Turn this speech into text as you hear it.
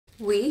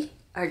We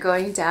are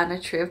going down a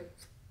trip.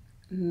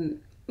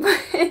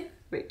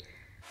 Wait.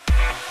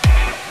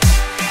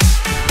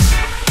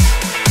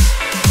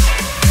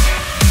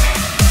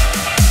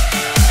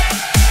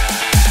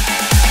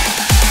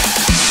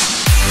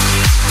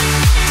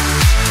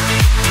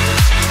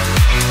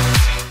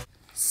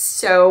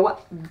 So,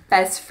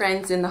 best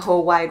friends in the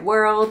whole wide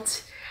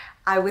world.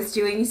 I was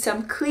doing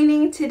some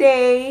cleaning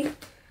today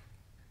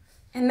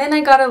and then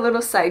I got a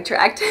little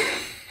sidetracked.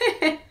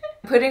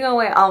 Putting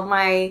away all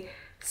my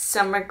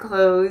summer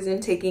clothes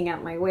and taking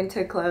out my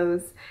winter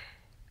clothes.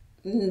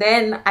 And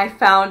then I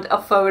found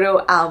a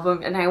photo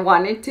album and I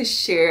wanted to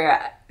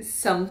share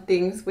some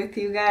things with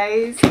you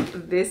guys.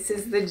 This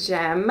is the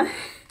gem.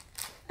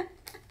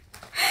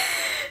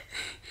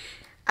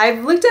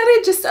 I've looked at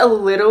it just a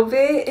little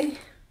bit,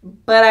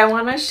 but I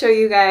want to show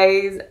you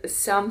guys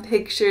some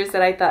pictures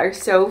that I thought are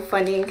so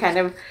funny and kind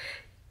of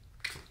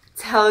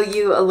tell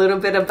you a little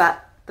bit about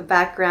the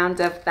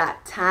background of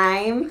that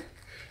time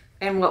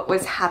and what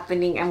was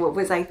happening and what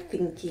was I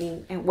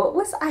thinking and what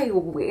was I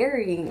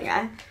wearing.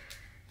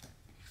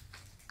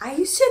 I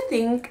used to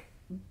think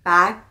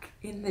back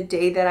in the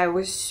day that I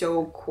was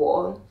so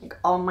cool. Like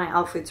all my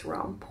outfits were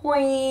on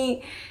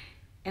point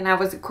and I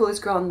was the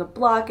coolest girl on the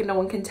block and no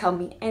one can tell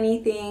me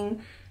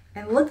anything.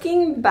 And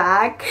looking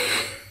back,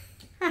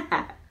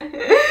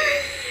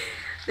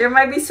 there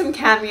might be some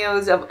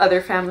cameos of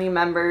other family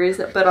members,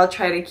 but I'll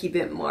try to keep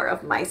it more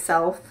of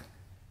myself.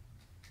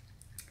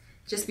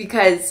 Just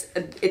because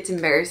it's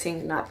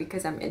embarrassing, not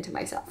because I'm into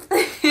myself.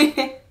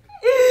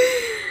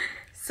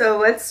 So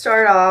let's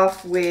start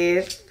off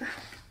with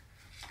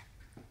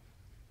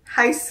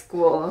high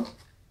school.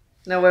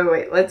 No,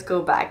 wait, let's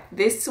go back.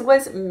 This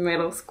was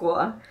middle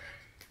school.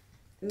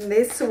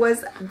 This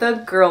was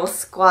the girl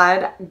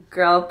squad,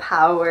 girl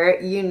power.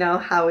 You know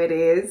how it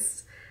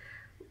is.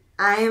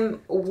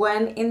 I'm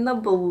one in the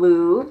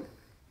blue.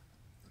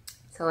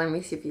 So let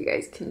me see if you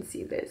guys can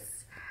see this.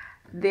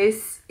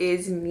 This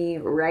is me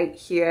right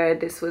here.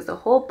 This was the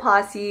whole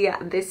posse.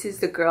 This is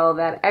the girl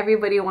that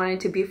everybody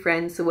wanted to be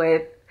friends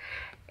with.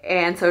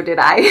 And so did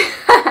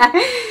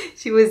I.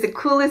 She was the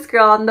coolest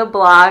girl on the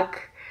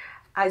block.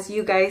 As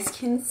you guys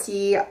can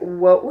see,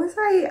 what was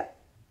I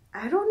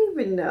don't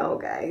even know,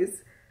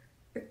 guys.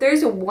 If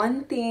there's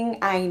one thing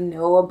I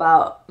know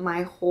about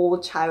my whole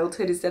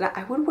childhood is that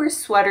I would wear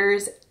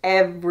sweaters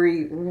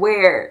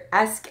everywhere.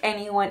 Ask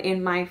anyone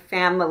in my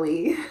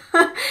family.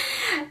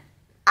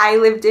 I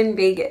lived in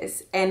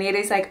Vegas and it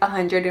is like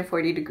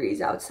 140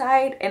 degrees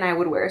outside and I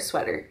would wear a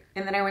sweater.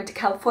 And then I went to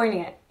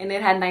California and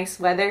it had nice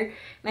weather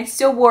and I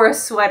still wore a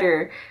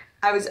sweater.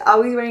 I was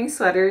always wearing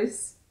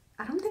sweaters.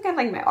 I don't think I had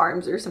like my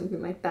arms or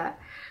something like that.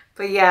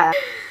 But yeah,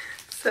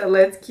 so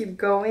let's keep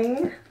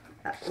going.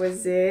 That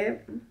was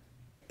it.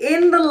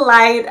 In the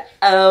light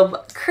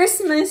of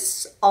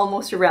Christmas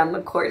almost around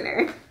the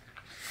corner.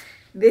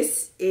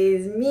 This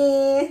is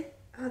me.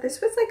 Oh,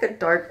 this was like a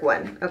dark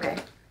one. Okay.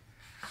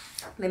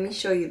 Let me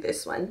show you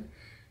this one.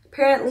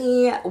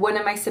 Apparently, one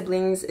of my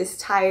siblings is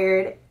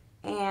tired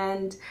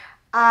and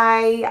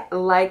I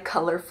like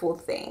colorful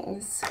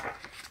things.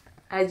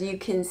 As you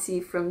can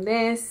see from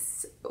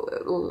this,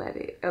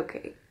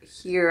 okay,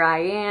 here I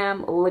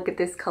am. Look at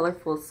this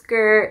colorful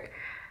skirt.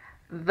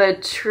 The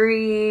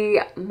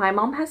tree. My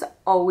mom has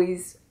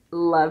always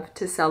loved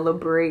to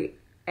celebrate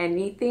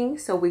anything,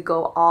 so we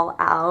go all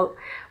out.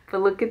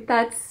 But look at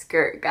that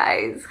skirt,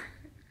 guys.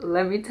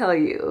 Let me tell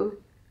you.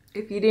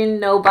 If you didn't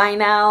know by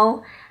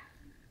now,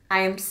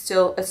 I am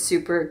still a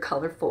super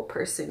colorful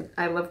person.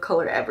 I love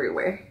color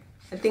everywhere.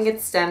 I think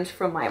it stems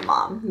from my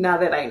mom, now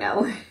that I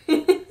know.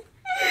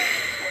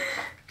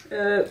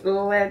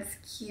 Let's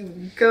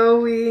keep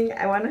going.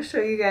 I want to show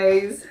you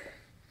guys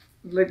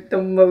like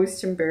the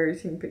most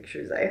embarrassing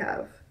pictures I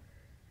have.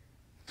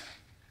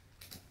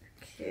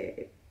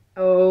 Okay.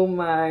 Oh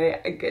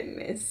my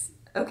goodness.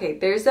 Okay,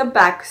 there's a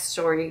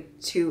backstory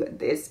to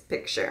this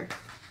picture.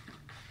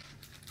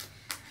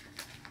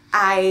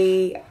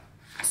 I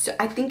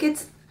think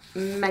it's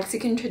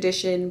Mexican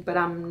tradition, but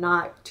I'm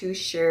not too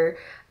sure,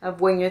 of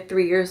when you're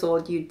 3 years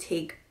old, you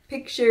take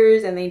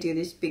pictures and they do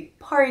this big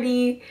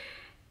party.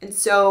 And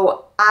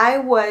so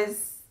I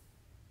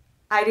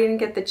didn't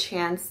get the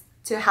chance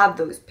to have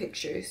those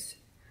pictures.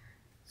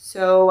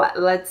 So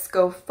let's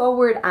go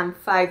forward. I'm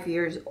 5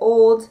 years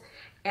old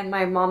and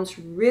my mom's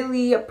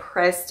really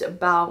pressed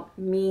about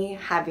me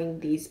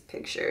having these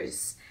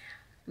pictures.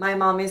 My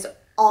mom is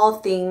all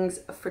things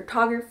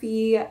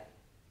photography,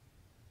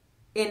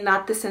 in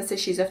not the sense that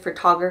she's a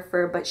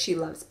photographer, but she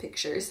loves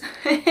pictures.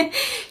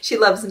 She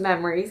loves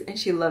memories and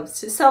she loves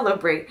to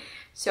celebrate.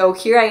 So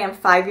here I am,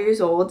 5 years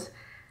old.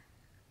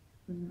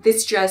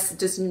 This dress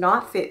does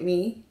not fit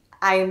me.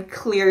 I am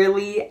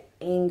clearly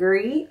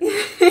angry.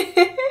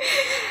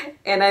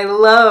 And I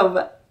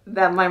love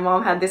that my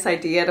mom had this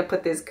idea to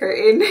put this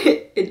curtain.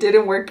 It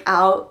didn't work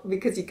out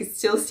because you could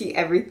still see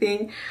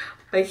everything.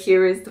 But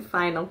here is the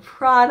final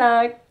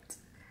product.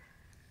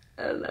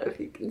 I don't know if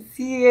you can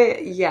see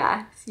it.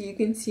 Yeah, so you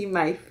can see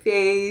my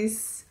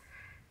face.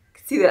 You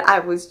can see that I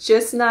was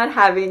just not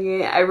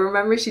having it. I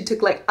remember she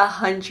took like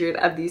 100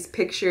 of these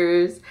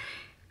pictures,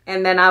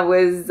 and then I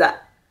was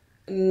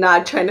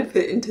not trying to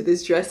fit into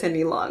this dress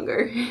any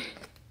longer.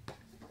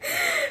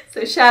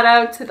 So shout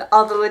out to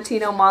all the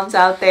Latino moms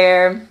out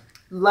there.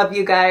 Love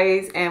you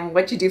guys and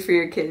what you do for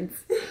your kids.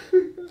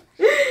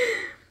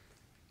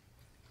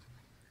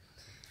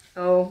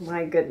 Oh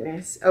my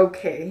goodness.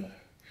 Okay.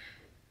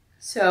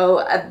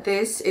 So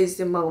this is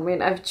the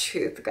moment of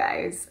truth,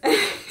 guys.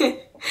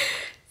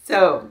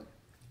 So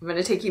I'm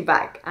gonna take you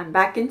back. I'm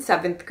back in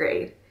 7th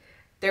grade.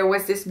 There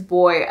was this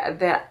boy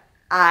that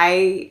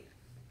I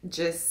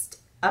just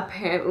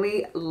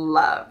apparently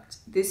loved.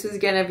 This was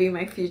gonna be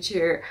my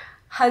future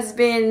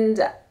husband.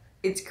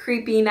 It's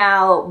creepy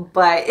now,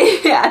 but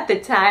at the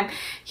time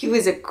he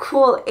was a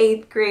cool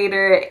 8th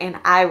grader and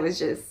I was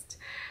just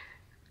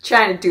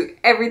trying to do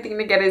everything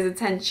to get his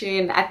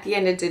attention. At the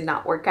end, it did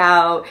not work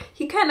out.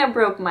 He kind of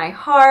broke my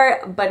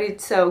heart, but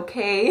it's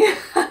okay.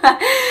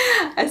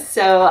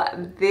 So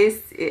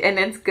this, and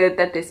it's good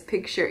that this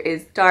picture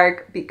is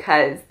dark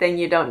because then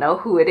you don't know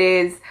who it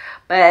is.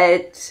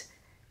 But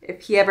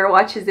if he ever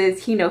watches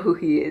this, he know who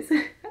he is.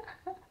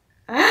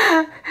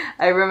 I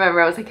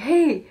remember I was like,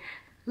 hey,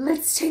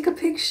 let's take a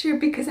picture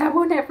because I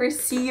won't ever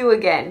see you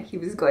again. He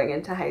was going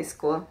into high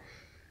school.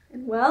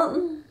 And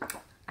well,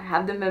 I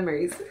have the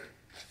memories.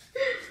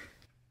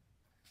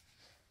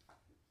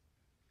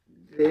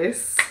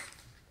 This,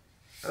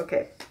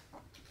 okay,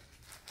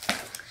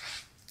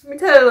 let me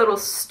tell you a little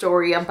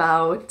story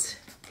about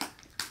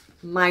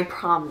my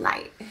prom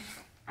night.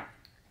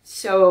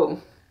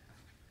 So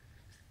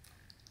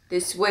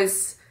this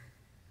was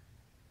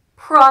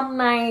prom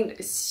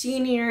night,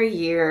 senior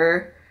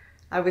year.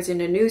 I was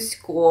in a new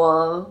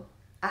school.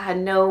 I had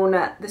known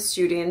the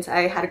students.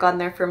 I had gone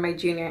there for my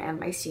junior and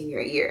my senior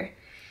year,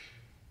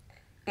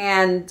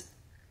 and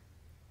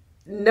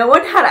no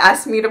one had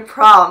asked me to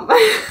prom.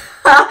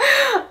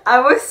 I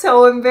was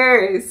so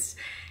embarrassed.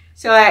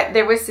 So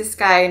there was this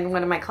guy in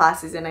one of my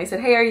classes and I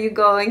said, hey, are you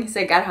going? He's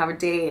like, I don't have a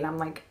date. And I'm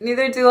like,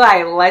 neither do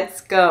I.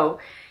 Let's go.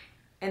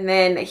 And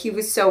then he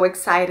was so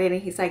excited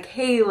and he's like,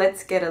 hey,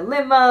 let's get a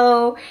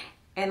limo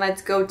and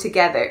let's go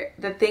together.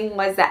 The thing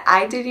was that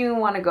I didn't even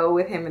want to go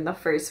with him in the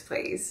first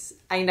place.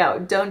 I know,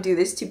 don't do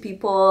this to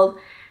people.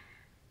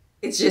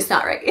 It's just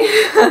not right.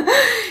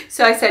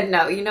 So I said,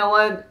 no, you know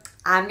what?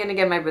 I'm gonna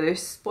get my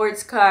brother's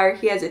sports car.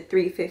 He has a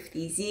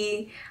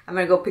 350Z. I'm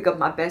gonna go pick up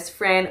my best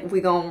friend.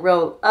 We gonna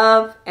roll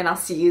up and I'll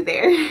see you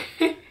there.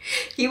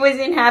 He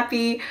wasn't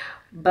happy,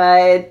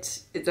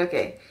 but it's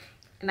okay.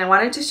 And I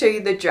wanted to show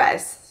you the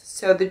dress.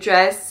 So the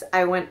dress,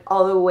 I went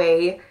all the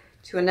way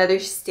to another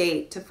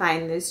state to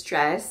find this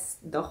dress.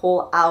 The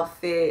whole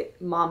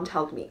outfit, mom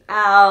helped me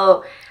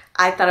out.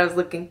 I thought I was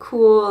looking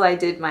cool. I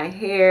did my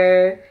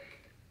hair.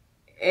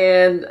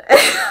 And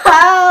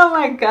oh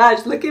my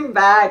gosh, looking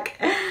back,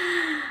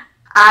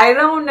 I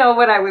don't know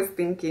what I was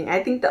thinking.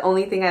 I think the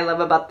only thing I love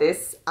about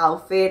this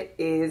outfit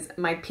is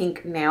my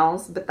pink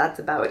nails, but that's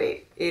about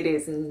it. It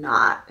is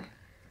not.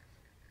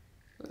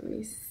 Let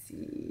me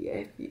see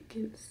if you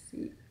can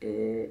see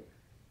it.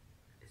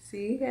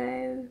 See,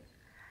 guys?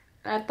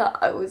 I thought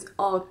I was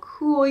all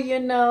cool, you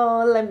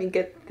know. Let me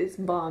get this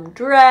bomb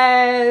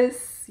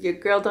dress. Your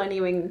girl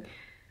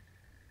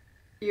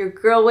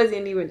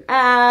wasn't even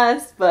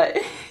asked, but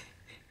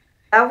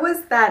that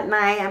was that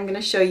night. I'm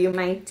gonna show you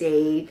my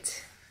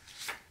date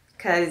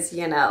because,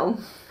 you know,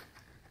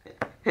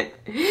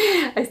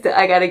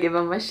 I gotta give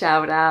him a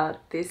shout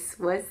out. This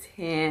was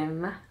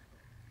him,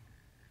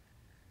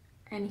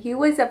 and he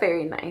was a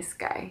very nice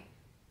guy.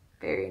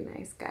 Very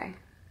nice guy.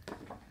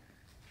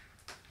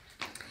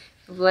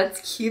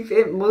 Let's keep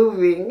it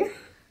moving.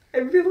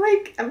 I feel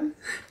like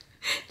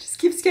just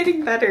keeps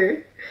getting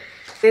better.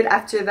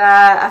 After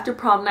that, after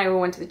prom night, we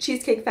went to the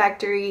Cheesecake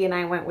Factory and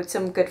I went with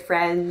some good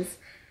friends.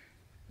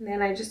 And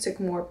then I just took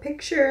more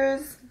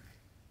pictures.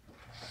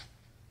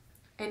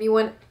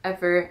 Anyone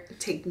ever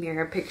take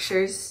mirror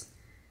pictures?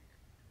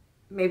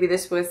 Maybe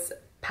this was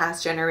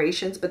past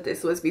generations, but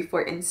this was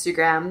before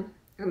Instagram.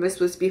 And this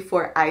was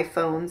before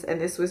iPhones. And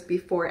this was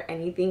before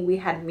anything. We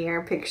had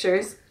mirror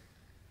pictures.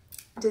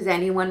 Does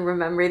anyone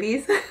remember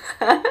these?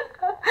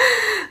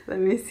 Let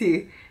me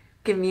see.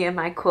 Give me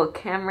my cool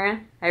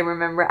camera. I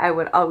remember I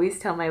would always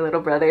tell my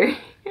little brother,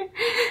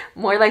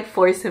 more like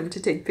force him to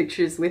take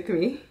pictures with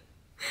me.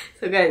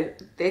 So guys,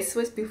 this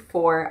was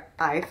before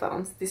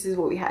iPhones. This is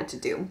what we had to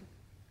do.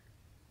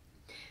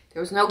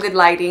 There was no good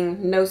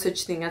lighting, no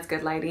such thing as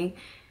good lighting.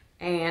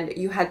 And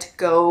you had to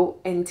go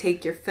and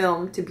take your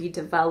film to be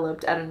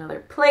developed at another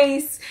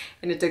place.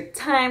 And it took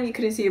time. You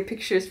couldn't see your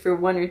pictures for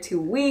 1 or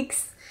 2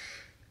 weeks.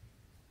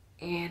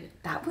 And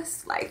that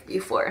was life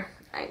before.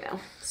 I know,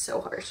 so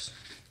harsh.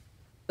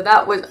 So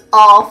that was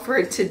all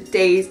for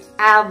today's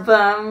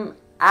album.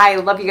 I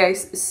love you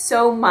guys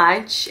so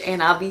much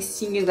and I'll be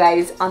seeing you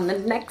guys on the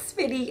next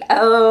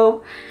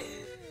video.